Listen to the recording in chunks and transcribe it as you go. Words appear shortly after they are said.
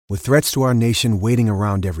With threats to our nation waiting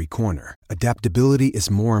around every corner, adaptability is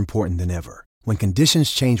more important than ever. When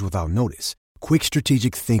conditions change without notice, quick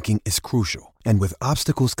strategic thinking is crucial. And with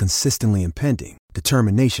obstacles consistently impending,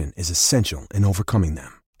 determination is essential in overcoming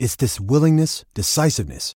them. It's this willingness,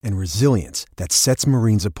 decisiveness, and resilience that sets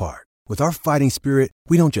Marines apart. With our fighting spirit,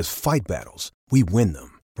 we don't just fight battles, we win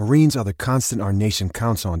them. Marines are the constant our nation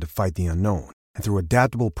counts on to fight the unknown. And through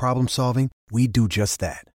adaptable problem solving, we do just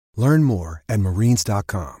that. Learn more at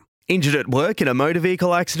marines.com. Injured at work in a motor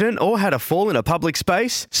vehicle accident or had a fall in a public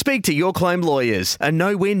space? Speak to Your Claim Lawyers, a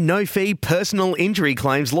no-win, no-fee personal injury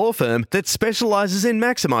claims law firm that specialises in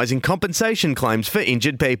maximising compensation claims for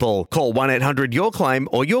injured people. Call 1-800-YOUR-CLAIM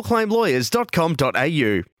or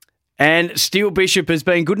yourclaimlawyers.com.au. And Steele Bishop has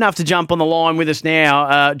been good enough to jump on the line with us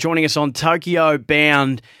now, joining us on Tokyo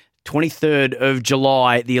Bound. 23rd of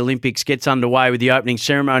July, the Olympics gets underway with the opening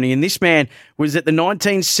ceremony. And this man was at the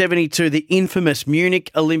 1972, the infamous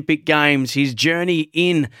Munich Olympic Games. His journey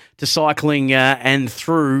in to cycling and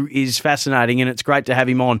through is fascinating, and it's great to have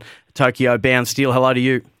him on Tokyo Bound. Steele, hello to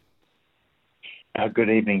you.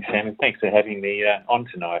 Good evening, Sam, and thanks for having me on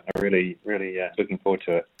tonight. I'm really looking forward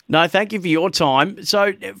to it. No, thank you for your time.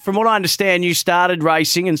 So, from what I understand, you started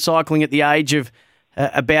racing and cycling at the age of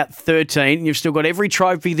about 13. You've still got every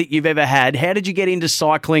trophy that you've ever had. How did you get into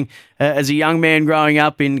cycling as a young man growing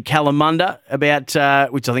up in Kalamunda,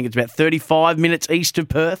 which I think it's about 35 minutes east of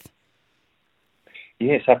Perth?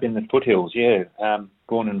 Yes, up in the foothills, yeah.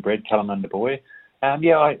 Born and bred Kalamunda boy. I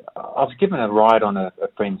was given a ride on a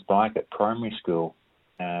friend's bike at primary school,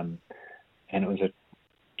 and it was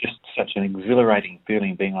just such an exhilarating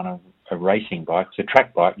feeling being on a racing bike. It's a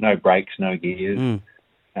track bike, no brakes, no gears.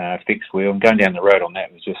 Fixed wheel, and going down the road on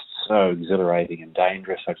that was just so exhilarating and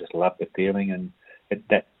dangerous. I just loved the feeling, and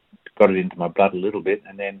that got it into my blood a little bit.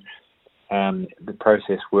 And then the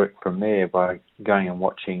process worked from there by going and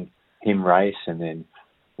watching him race, and then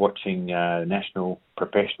watching national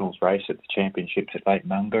professionals race at the championships at Lake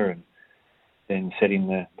Munga, and then setting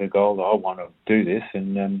the goal that I want to do this,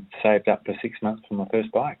 and saved up for 6 months for my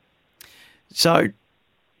first bike. So,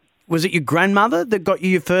 was it your grandmother that got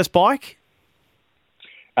you your first bike?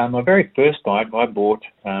 My very first bike I bought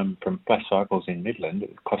from Flash Cycles in Midland.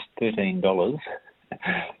 It cost $13 in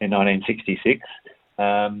 1966,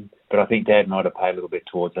 but I think Dad might have paid a little bit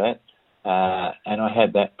towards that. And I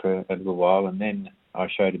had that for a little while, and then I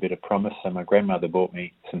showed a bit of promise, so my grandmother bought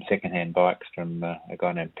me some second-hand bikes from a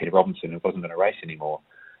guy named Peter Robinson who wasn't going to race anymore,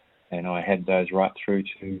 and I had those right through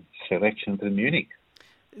to selection for Munich.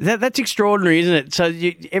 That's extraordinary, isn't it? So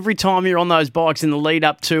every time you're on those bikes in the lead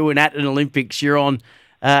up to and at an Olympics, you're on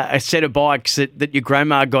a set of bikes that your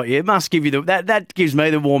grandma got you. It must give you that gives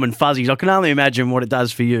me the warm and fuzzies. I can only imagine what it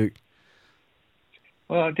does for you.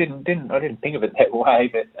 Well, I didn't think of it that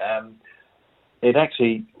way, but it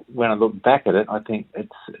actually, when I look back at it, I think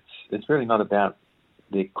it's really not about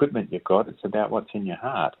the equipment you've got. It's about what's in your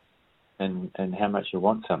heart and how much you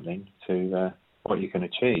want something to what you can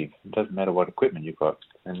achieve. It doesn't matter what equipment you've got.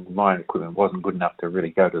 And my equipment wasn't good enough to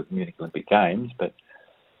really go to the Munich Olympic Games, but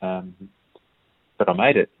I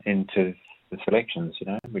made it into the selections,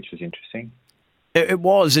 which was interesting. It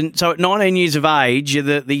was. And so at 19 years of age,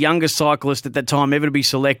 you're the youngest cyclist at that time ever to be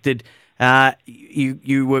selected.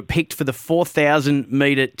 You were picked for the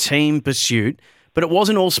 4,000-metre team pursuit, but it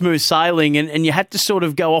wasn't all smooth sailing, and you had to sort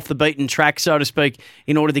of go off the beaten track, so to speak,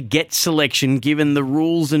 in order to get selection, given the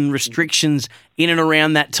rules and restrictions in and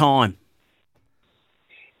around that time.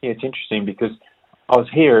 Yeah, it's interesting because I was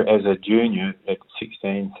here as a junior at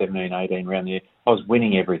 16, 17, 18, around the year. I was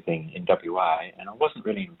winning everything in WA, and I wasn't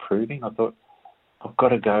really improving. I thought, I've got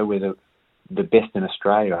to go where the best in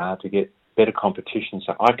Australia are to get better competition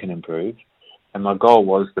so I can improve. And my goal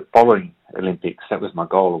was the following Olympics. That was my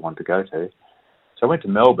goal I wanted to go to. So I went to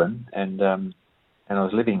Melbourne, and I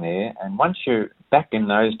was living there. And once you're back in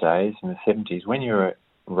those days, in the 70s, when you were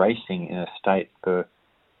racing in a state for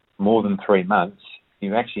more than 3 months,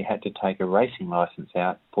 you actually had to take a racing licence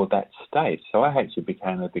out for that state. So I actually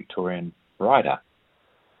became a Victorian rider.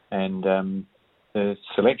 And the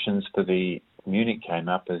selections for the Munich came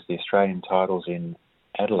up as the Australian titles in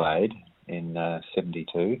Adelaide in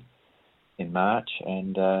 72 in March,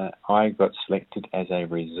 and I got selected as a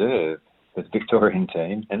reserve for the Victorian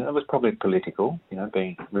team, and it was probably political,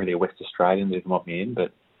 being really a West Australian, they didn't want me in,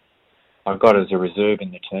 but I got as a reserve in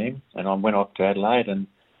the team, and I went off to Adelaide and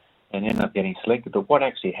ended up getting selected. But what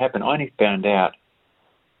actually happened, I only found out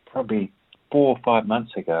probably 4 or 5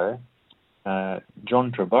 months ago.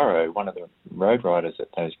 John Trevorrow, one of the road riders at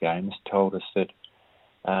those games, told us that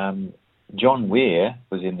John Weir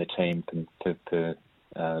was in the team for the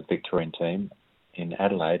Victorian team in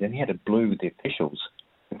Adelaide, and he had a blue with the officials.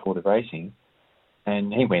 before the racing,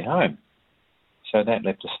 and he went home. So that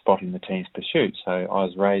left a spot in the team's pursuit. So I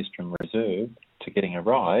was raised from reserve to getting a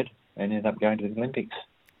ride and ended up going to the Olympics.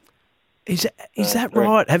 Is that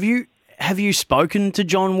right? Have you spoken to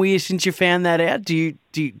John Weir since you found that out? Do you?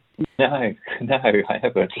 No, I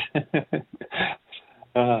haven't.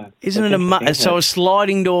 Isn't it so a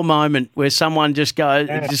sliding door moment where someone just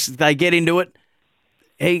goes, they get into it.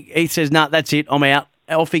 He says, "No, that's it. I'm out."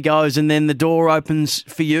 Off he goes, and then the door opens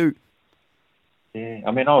for you. Yeah,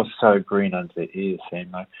 I mean, I was so green under the ears,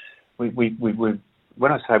 Sam. We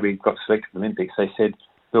when I say we got selected for the Olympics, they said,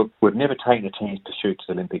 "Look, we've never taken a team's pursuit to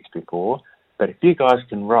the Olympics before, but if you guys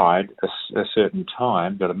can ride a certain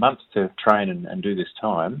time, got a month to train and do this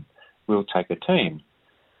time, we'll take a team."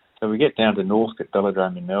 So we get down to Northcote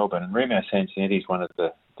Velodrome in Melbourne, and Remo Sansonetti is one of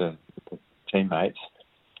the teammates.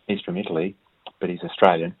 He's from Italy, but he's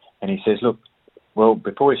Australian, and he says, "Look, well,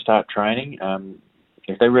 before we start training,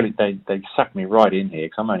 if they sucked me right in here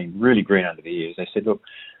because I'm only really green under the ears. They said, look,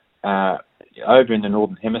 over in the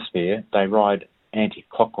Northern Hemisphere, they ride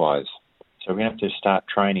anti-clockwise. So we're going to have to start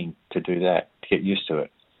training to do that, to get used to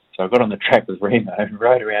it." So I got on the track with Remo and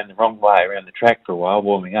rode around the wrong way around the track for a while,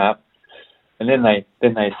 warming up. And then they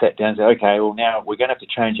sat down and said, "Okay, well, now we're going to have to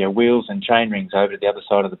change our wheels and chain rings over to the other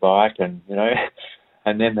side of the bike," and,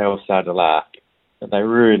 and then they all started to laugh. But they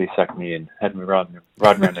really sucked me in, had me riding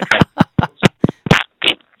around the track.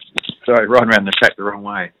 Sorry, riding around the track the wrong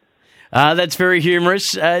way. That's very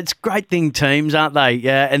humorous. It's a great thing, teams, aren't they?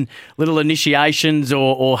 And little initiations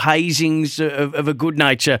or hazings of a good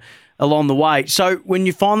nature along the way. So when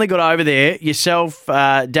you finally got over there, yourself,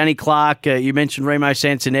 Danny Clark, you mentioned Remo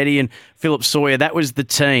Sansonetti and Philip Sawyer, that was the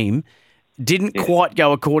team. Didn't quite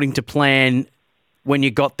go according to plan when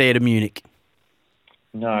you got there to Munich.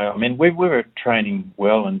 No, I mean, we were training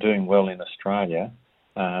well and doing well in Australia,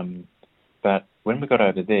 but when we got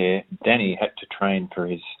over there, Danny had to train for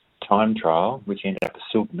his time trial, which ended up a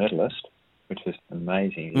silver medalist, which was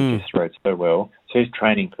amazing. He just rode so well. So he's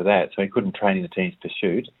training for that, so he couldn't train in the team's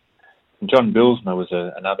pursuit. And John Bilsma was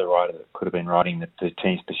another rider that could have been riding the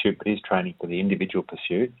team's pursuit, but he's training for the individual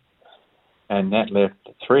pursuit. And that left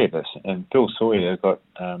three of us. And Phil Sawyer got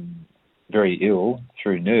very ill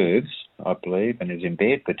through nerves, I believe, and was in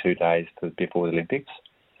bed for 2 days before the Olympics.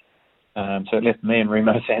 So it left me and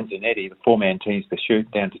Remo Sansonetti, the four-man team's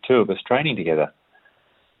pursuit, down to two of us training together,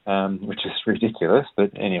 which is ridiculous,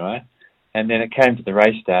 but anyway. And then it came to the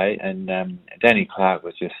race day, and Danny Clark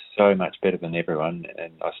was just so much better than everyone,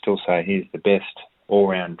 and I still say he's the best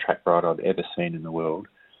all-round track rider I've ever seen in the world.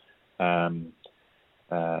 He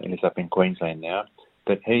lives up in Queensland now,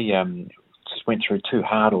 but he just went through too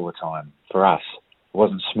hard all the time for us. It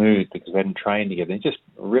wasn't smooth because we hadn't trained together. He just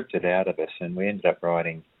ripped it out of us, and we ended up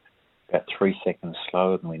riding about 3 seconds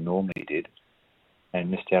slower than we normally did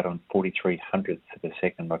and missed out on 43 hundredths of a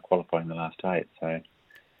second by qualifying the last 8. So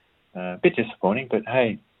a bit disappointing, but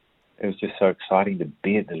hey, it was just so exciting to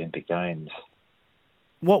be at the Olympic Games.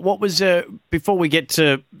 What was, before we get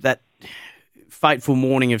to that fateful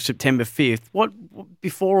morning of September 5th,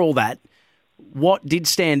 before all that, what did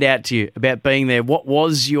stand out to you about being there? What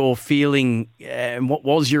was your feeling and what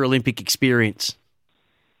was your Olympic experience?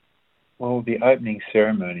 Well, the opening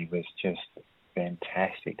ceremony was just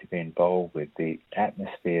fantastic to be involved with. The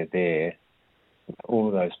atmosphere there, with all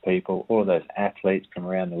of those people, all of those athletes from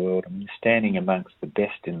around the world. I mean, standing amongst the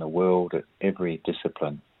best in the world at every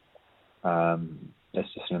discipline.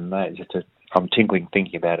 That's just an amazing. I'm tingling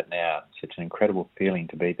thinking about it now. It's such an incredible feeling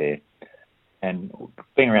to be there. And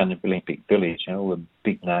being around the Olympic Village, all the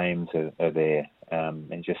big names are there,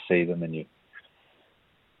 and just see them and you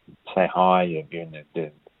say hi, you're in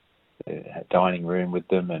the dining room with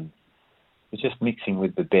them, and it's just mixing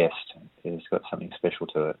with the best. It's got something special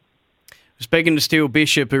to it. Speaking to Steele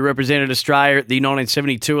Bishop, who represented Australia at the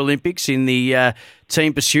 1972 Olympics in the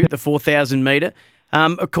team pursuit, the 4,000 metre.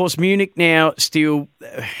 Of course, Munich now still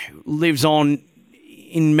lives on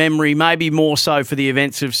in memory, maybe more so for the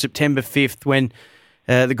events of September 5th when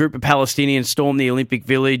the group of Palestinians stormed the Olympic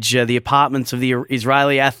Village, the apartments of the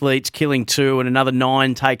Israeli athletes, killing 2 and another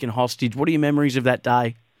 9 taken hostage. What are your memories of that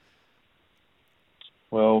day?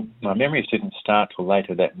 Well, my memories didn't start till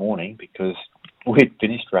later that morning because we'd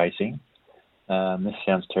finished racing. This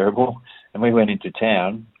sounds terrible. And we went into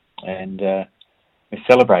town and we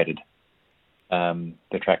celebrated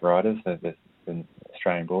the track riders, the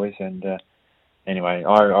Australian boys. And anyway,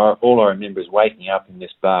 all I remember is waking up in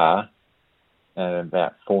this bar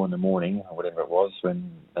about 4 in the morning or whatever it was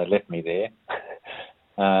when they left me there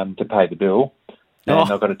to pay the bill. And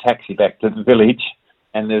I got a taxi back to the village.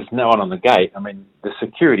 and there's no one on the gate. I mean, the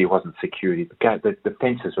security wasn't security. The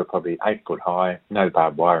fences were probably 8 foot high, no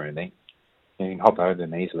barbed wire or anything. You can hop over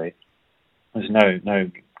them easily. There's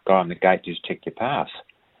no guy on the gate to just check your pass.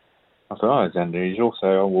 I thought, it was unusual, so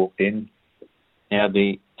I walked in. Now,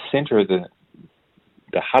 the centre of the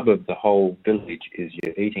hub of the whole village is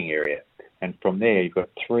your eating area, and from there you've got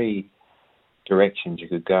 3 directions you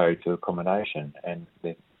could go to accommodation, and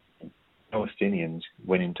the Palestinians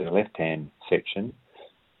went into the left-hand section.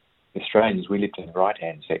 The Australians, we lived in the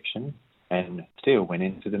right-hand section, and Steele went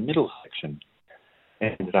into the middle section.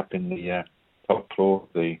 Ended up in the top floor of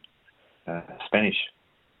the Spanish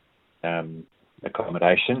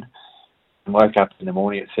accommodation. And woke up in the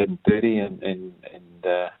morning at 7:30 and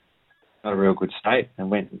not a real good state, and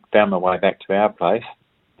found my way back to our place.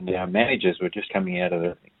 And our managers were just going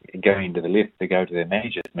into the lift to go to their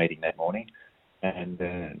managers meeting that morning, and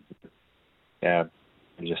they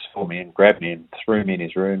just saw me and grabbed me and threw me in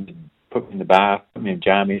his room and put me in the bath, put me in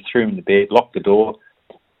jammies, threw me in the bed, locked the door,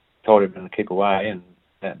 told everyone to keep away. And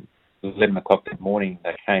at 11 o'clock that morning,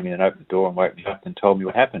 they came in and opened the door and woke me up and told me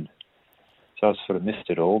what happened. So I sort of missed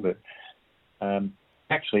it all, but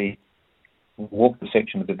actually walk the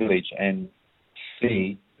section of the village and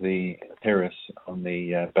see the terrorists on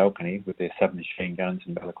the balcony with their submachine guns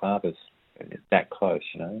and balaclavas. It's that close,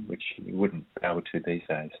 which you wouldn't be able to these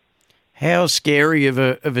days. How scary of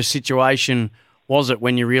a situation was it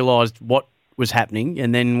when you realised what was happening,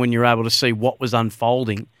 and then when you were able to see what was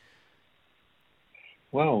unfolding?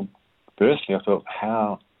 Well, firstly, I thought,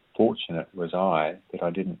 how fortunate was I that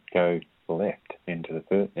I didn't go left into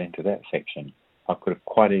that section. I could have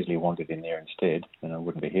quite easily wandered in there instead, and I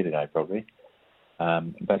wouldn't be here today probably.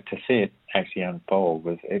 But to see it actually unfold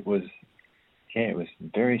was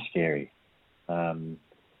very scary.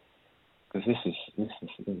 Because it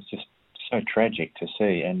was just so tragic to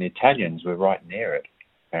see, and the Italians were right near it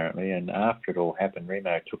apparently. And after it all happened,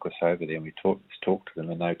 Remo took us over there and we talked to them,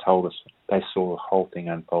 and they told us they saw the whole thing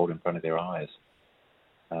unfold in front of their eyes,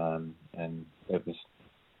 and it was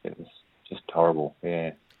just horrible.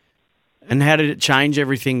 Yeah. And how did it change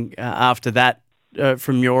everything after that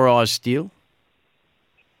from your eyes, Steele?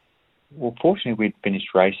 Well, fortunately, we'd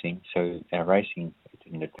finished racing, so our racing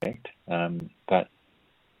didn't affect. But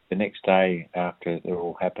the next day after it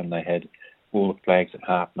all happened, they had all the flags at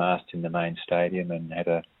half-mast in the main stadium and had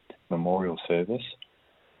a memorial service.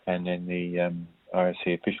 And then the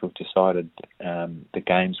IOC officials decided the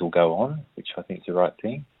games will go on, which I think is the right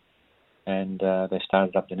thing. And they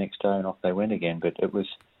started up the next day and off they went again. But it was,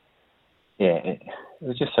 it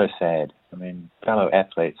was just so sad. I mean, fellow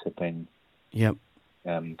athletes have been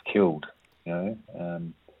killed, And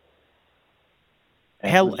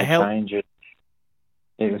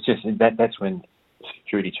it was just that's when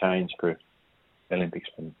security changed for Olympics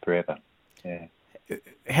forever. Yeah.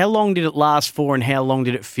 How long did it last for, and how long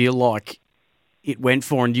did it feel like it went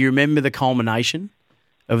for? And do you remember the culmination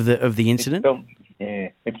of the incident?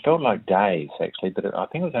 It felt like days actually, but I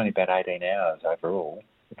think it was only about 18 hours overall,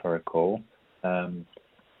 if I recall. And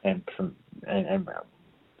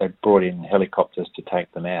they brought in helicopters to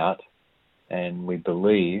take them out, and we've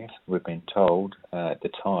been told at the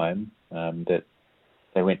time that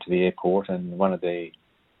they went to the airport, and one of the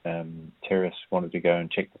terrorists wanted to go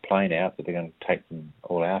and check the plane out that they're going to take them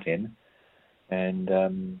all out in, and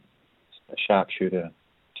a sharpshooter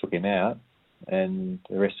took him out, and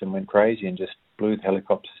the rest of them went crazy and just blew the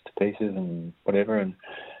helicopters to pieces and whatever, and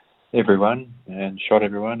shot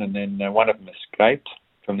everyone, and then one of them escaped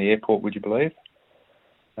from the airport, would you believe?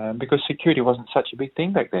 Because security wasn't such a big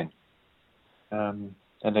thing back then. And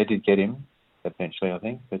they did get him eventually, I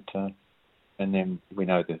think, but and then we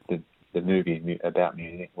know the movie about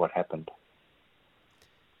Munich, what happened.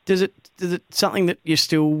 Does it something that you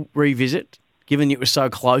still revisit, given it was so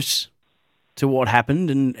close to what happened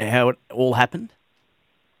and how it all happened?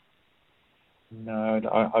 No,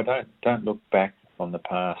 I don't look back on the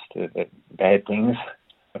past at bad things.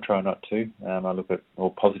 I try not to. I look at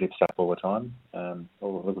all positive stuff all the time.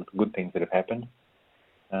 Look at the good things that have happened,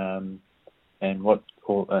 and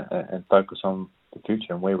focus on the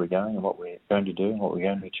future and where we're going and what we're going to do and what we're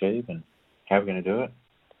going to achieve and how we're going to do it.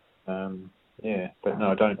 But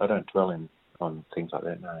no, I don't dwell on things like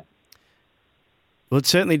that. No. Well, it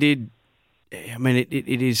certainly did. I mean,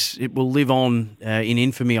 it will live on in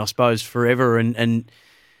infamy, I suppose, forever, and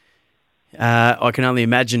I can only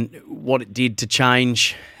imagine what it did to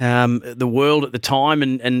change the world at the time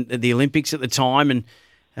and the Olympics at the time and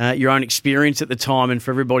your own experience at the time, and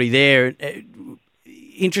for everybody there.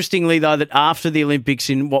 interestingly, though, that after the Olympics,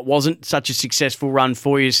 in what wasn't such a successful run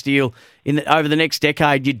for you, Steele, over the next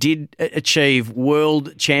decade, you did achieve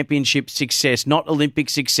world championship success, not Olympic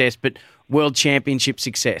success, but world championship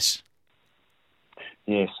success.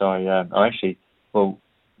 Yes, I actually, well,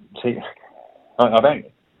 see, I've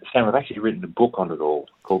actually written a book on it all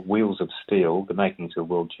called Wheels of Steel, The Makings of a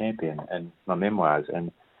World Champion, and my memoirs.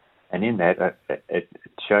 And in that, it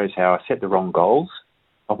shows how I set the wrong goals.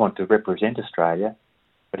 I want to represent Australia,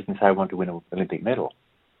 but I didn't say I want to win an Olympic medal.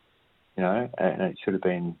 You know, and it should have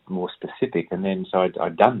been more specific. And then, so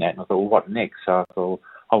I'd done that, and I thought, well, what next? So I thought,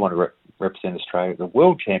 I want to represent Australia at the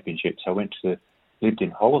World Championships. So I lived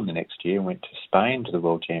in Holland the next year and went to Spain to the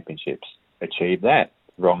World Championships. Achieved that.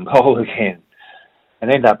 Wrong goal again. And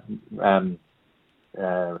ended up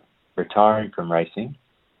retiring from racing,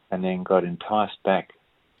 and then got enticed back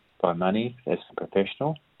by money as a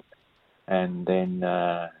professional, and then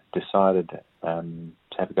decided to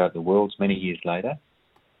have a go at the Worlds many years later.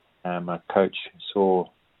 My coach saw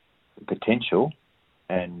the potential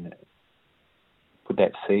and put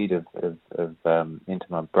that seed of into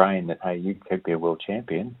my brain that, hey, you could be a world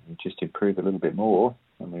champion and just improve a little bit more.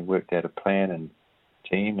 And we worked out a plan and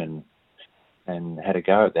team and had a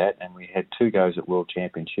go at that. And we had 2 goes at world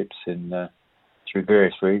championships, and through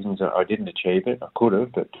various reasons I didn't achieve it. I could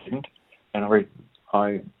have, but didn't. And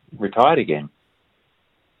I retired again.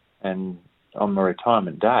 And on my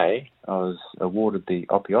retirement day, I was awarded the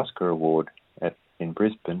Oppie Oscar Award in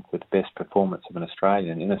Brisbane for the best performance of an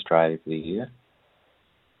Australian in Australia for the year.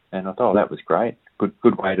 And I thought, that was great.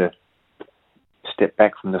 Good way to step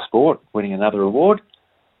back from the sport, winning another award.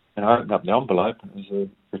 And I opened up the envelope, and it was a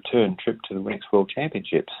return trip to the next World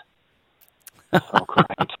Championships. Oh,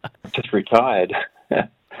 great. Just retired.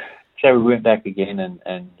 So we went back again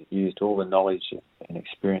and used all the knowledge and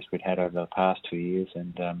experience we'd had over the past 2 years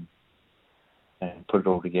and put it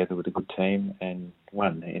all together with a good team and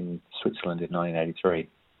won in Switzerland in 1983.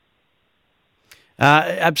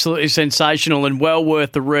 Absolutely sensational and well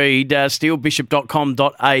worth the read.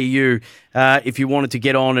 steelebishop.com.au if you wanted to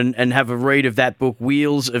get on and have a read of that book,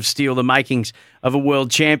 Wheels of Steel, The Makings of a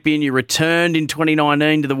World Champion. You returned in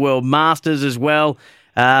 2019 to the World Masters as well.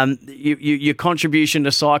 Your contribution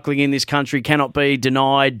to cycling in this country cannot be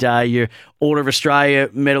denied. You're Order of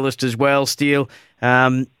Australia medalist as well, Steele.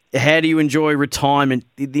 How do you enjoy retirement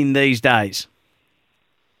in these days?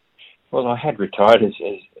 Well, I had retired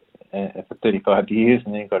for 35 years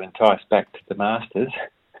and then got enticed back to the Masters,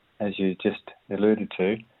 as you just alluded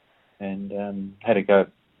to, and had to go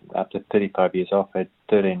up to 35 years off. I had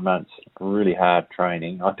 13 months really hard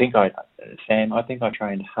training. Sam, I think I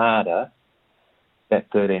trained harder that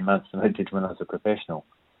 13 months than I did when I was a professional,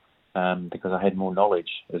 because I had more knowledge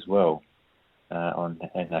as well. And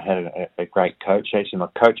I had a great coach. Actually, my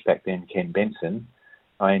coach back then, Ken Benson,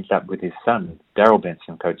 I ended up with his son, Daryl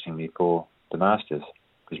Benson, coaching me for the Masters,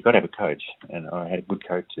 because you've got to have a coach. And I had good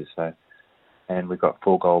coaches. And we got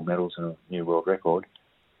 4 gold medals and a new world record.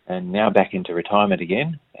 And now back into retirement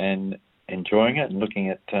again and enjoying it and looking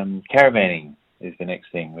at caravanning is the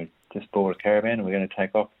next thing. We just bought a caravan and we're going to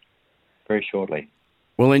take off very shortly.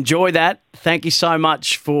 Well, enjoy that. Thank you so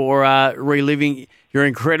much for reliving your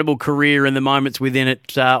incredible career and the moments within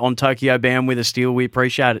it on Tokyo Bound with us, Steele. We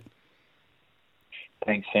appreciate it.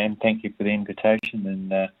 Thanks, Sam. Thank you for the invitation,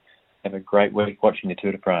 and have a great week watching the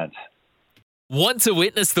Tour de France. Want to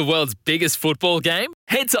witness the world's biggest football game?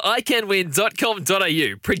 Head to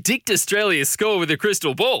iCanWin.com.au, predict Australia's score with a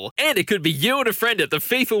crystal ball, and it could be you and a friend at the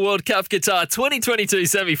FIFA World Cup Qatar 2022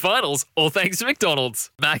 semi-finals, all thanks to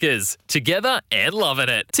McDonald's. Maccas, together and loving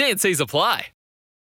it. TNCs apply.